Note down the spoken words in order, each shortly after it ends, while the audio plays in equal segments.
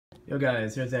Yo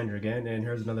guys, here's Andrew again, and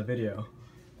here's another video.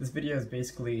 This video is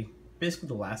basically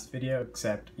the last video,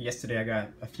 except yesterday I got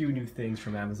a few new things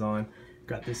from Amazon.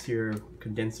 Got this here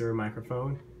condenser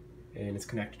microphone, and it's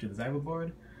connected to the Zynq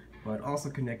board, but also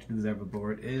connected to the Zynq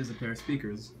board is a pair of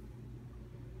speakers.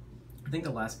 I think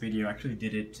the last video I actually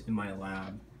did it in my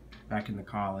lab back in the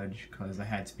college because I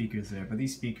had speakers there, but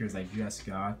these speakers I just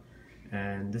got,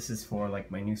 and this is for like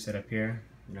my new setup here.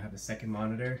 I have a second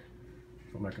monitor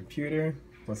for my computer.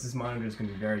 Plus this monitor is going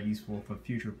to be very useful for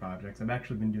future projects. I've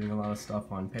actually been doing a lot of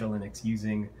stuff on Linux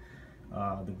using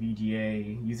the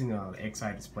VGA, using an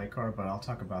XI display card, but I'll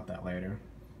talk about that later.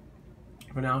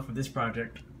 For now, for this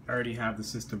project, I already have the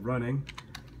system running.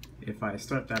 If I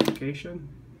start the application,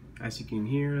 as you can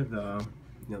hear, the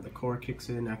core kicks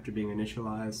in after being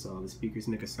initialized, so the speakers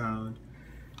make a sound.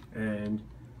 And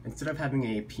instead of having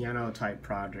a piano type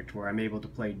project where I'm able to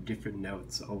play different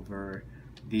notes over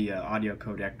the audio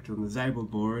codec on the Zynq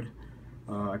board,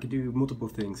 I could do multiple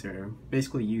things here,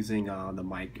 basically using the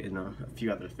mic and a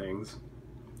few other things.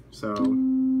 So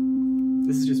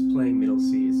this is just playing middle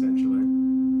C essentially,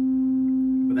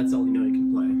 but that's the only note you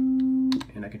can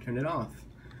play, and I can turn it off.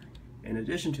 In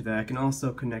addition to that, I can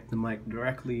also connect the mic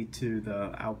directly to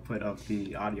the output of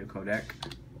the audio codec.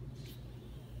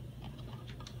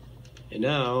 And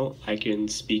now I can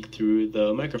speak through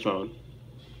the microphone.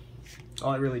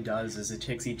 All it really does is it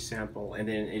takes each sample and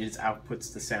then it just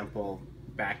outputs the sample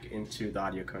back into the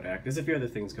audio codec. There's a few other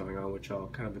things going on which I'll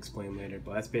kind of explain later,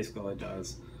 but that's basically all it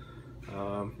does.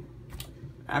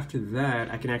 After that,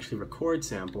 I can actually record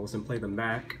samples and play them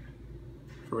back.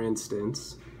 For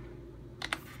instance,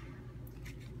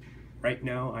 right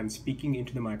now I'm speaking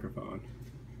into the microphone,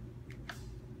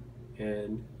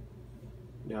 and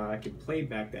now I can play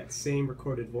back that same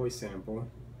recorded voice sample.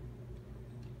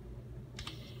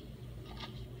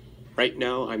 Right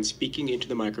now I'm speaking into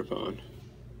the microphone.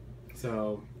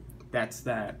 So that's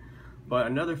that. But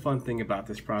another fun thing about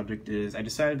this project is I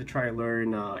decided to try to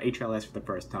learn HLS for the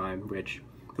first time, which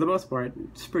for the most part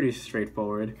it's pretty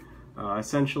straightforward.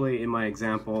 Essentially in my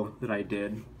example that I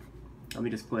did, let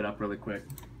me just pull it up really quick.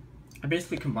 I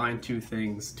basically combined two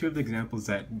things, two of the examples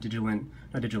that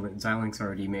Zynq's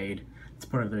already made. It's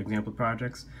part of their example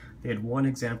projects. They had one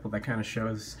example that kind of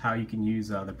shows how you can use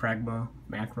the Pragma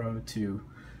macro to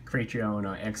create your own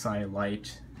XI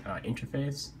Lite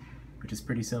interface, which is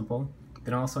pretty simple.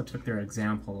 Then also took their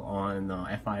example on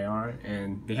FIR,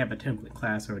 and they have a template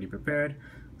class already prepared.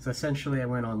 So essentially I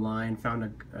went online, found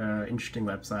an interesting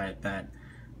website that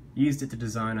used it to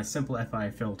design a simple FI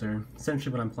filter.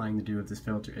 Essentially what I'm planning to do with this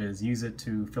filter is use it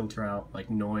to filter out like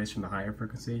noise from the higher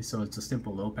frequency, so it's a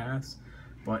simple low pass,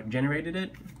 but generated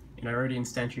it, and I already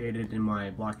instantiated it in my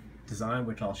block design,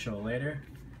 which I'll show later.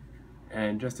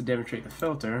 And just to demonstrate the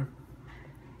filter,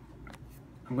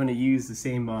 I'm going to use the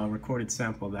same recorded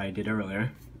sample that I did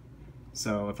earlier.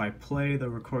 So if I play the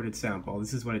recorded sample,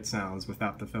 this is what it sounds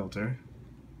without the filter.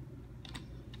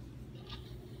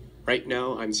 Right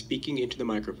now I'm speaking into the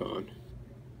microphone.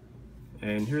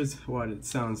 And here's what it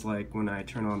sounds like when I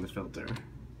turn on the filter.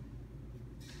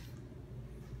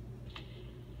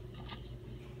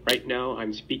 Right now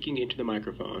I'm speaking into the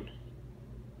microphone.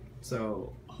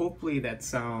 So hopefully you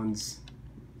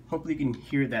can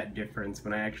hear that difference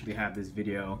when I actually have this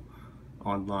video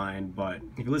online, but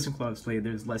if you listen closely,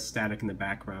 there's less static in the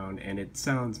background and it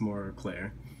sounds more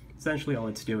clear. Essentially all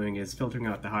it's doing is filtering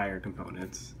out the higher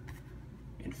components.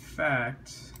 In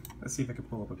fact, let's see if I can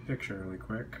pull up a picture really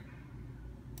quick.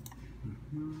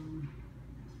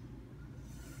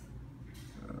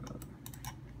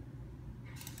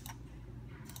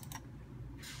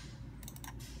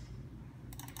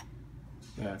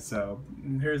 Yeah, so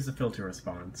here's the filter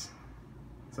response.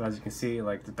 So as you can see,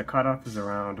 like the cutoff is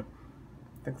around,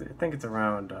 I think it's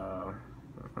around,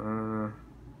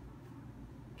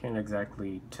 can't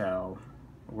exactly tell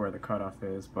where the cutoff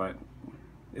is, but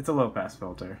it's a low pass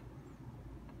filter.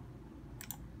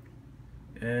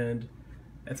 And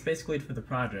that's basically it for the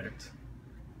project.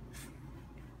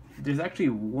 There's actually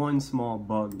one small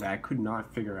bug that I could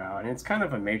not figure out, and it's kind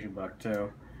of a major bug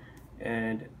too.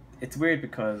 And it's weird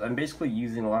because I'm basically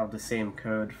using a lot of the same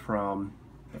code from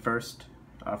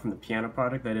the piano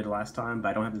project that I did last time, but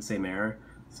I don't have the same error.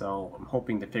 So I'm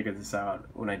hoping to figure this out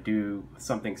when I do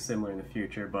something similar in the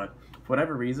future. But for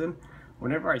whatever reason,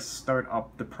 whenever I start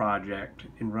up the project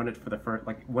and run it for the first,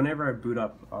 like whenever I boot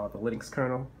up the Linux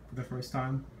kernel for the first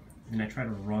time, and I try to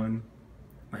run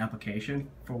my application,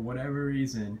 for whatever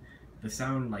reason, the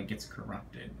sound like gets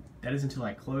corrupted. That is until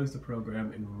I close the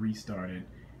program and restart it.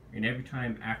 And every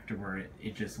time afterward,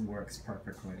 it just works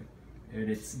perfectly. And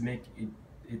it's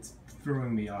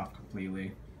throwing me off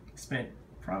completely. Spent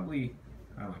probably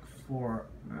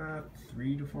like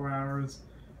 3 to 4 hours.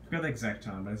 I forgot the exact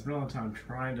time, but it's been a long time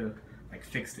trying to like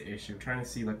fix the issue, trying to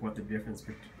see like what the difference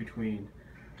between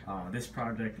this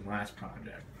project and last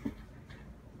project.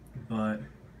 But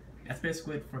that's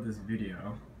basically it for this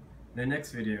video. The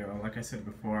next video, like I said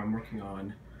before, I'm working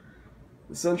on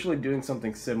essentially doing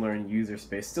something similar in user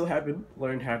space. Still haven't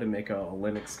learned how to make a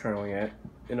Linux kernel yet.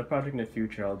 In a project in the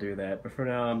future I'll do that, but for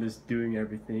now I'm just doing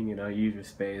everything in user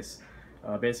space.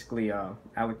 Basically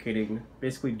doing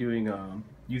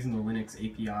using the Linux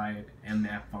API and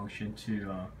mmap function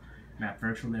to map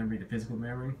virtual memory to physical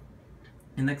memory.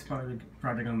 In the next project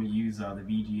I'm going to use the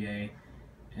VGA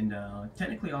and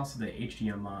technically also the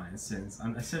HDMI, since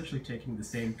I'm essentially taking the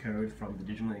same code from the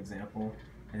digital example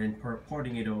and then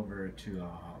porting it over to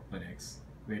Linux,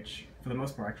 which for the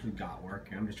most part actually got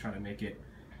working. I'm just trying to make it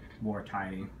more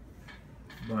tidy.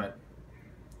 But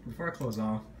before I close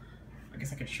off, I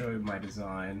guess I could show you my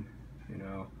design. You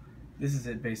know, this is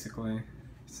it basically.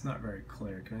 It's not very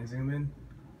clear. Can I zoom in?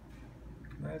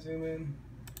 Can I zoom in?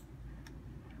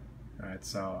 Alright,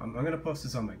 so I'm going to post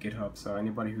this on my GitHub, so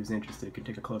anybody who's interested can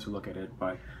take a closer look at it.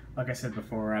 But like I said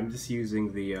before, I'm just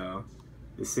using the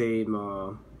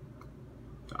same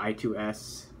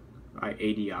i2s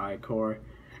ADI core,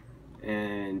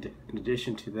 and in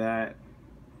addition to that,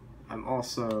 I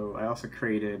also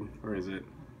created, where is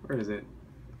it?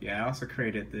 Yeah, I also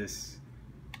created this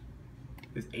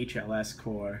HLS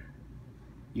core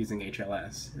using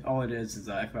HLS. All it is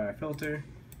a FIR filter.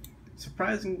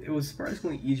 It was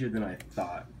surprisingly easier than I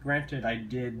thought. Granted, I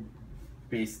did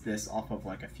base this off of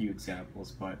like a few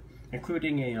examples, but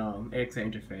including a AXA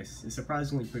interface is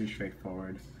surprisingly pretty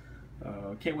straightforward.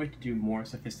 Can't wait to do more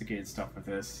sophisticated stuff with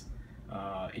this.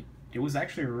 It was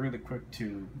actually really quick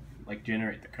to like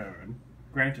generate the code.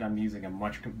 Granted, I'm using a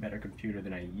much better computer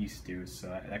than I used to, so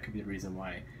that could be the reason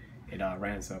why it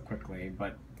ran so quickly.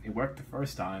 But it worked the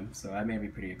first time, so that made me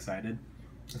pretty excited.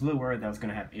 I was a little worried that I was going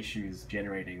to have issues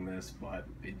generating this, but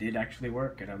it did actually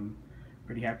work, and I'm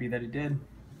pretty happy that it did.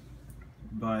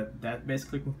 But that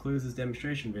basically concludes this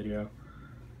demonstration video.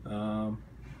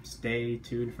 Stay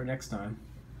tuned for next time,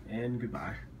 and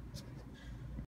goodbye.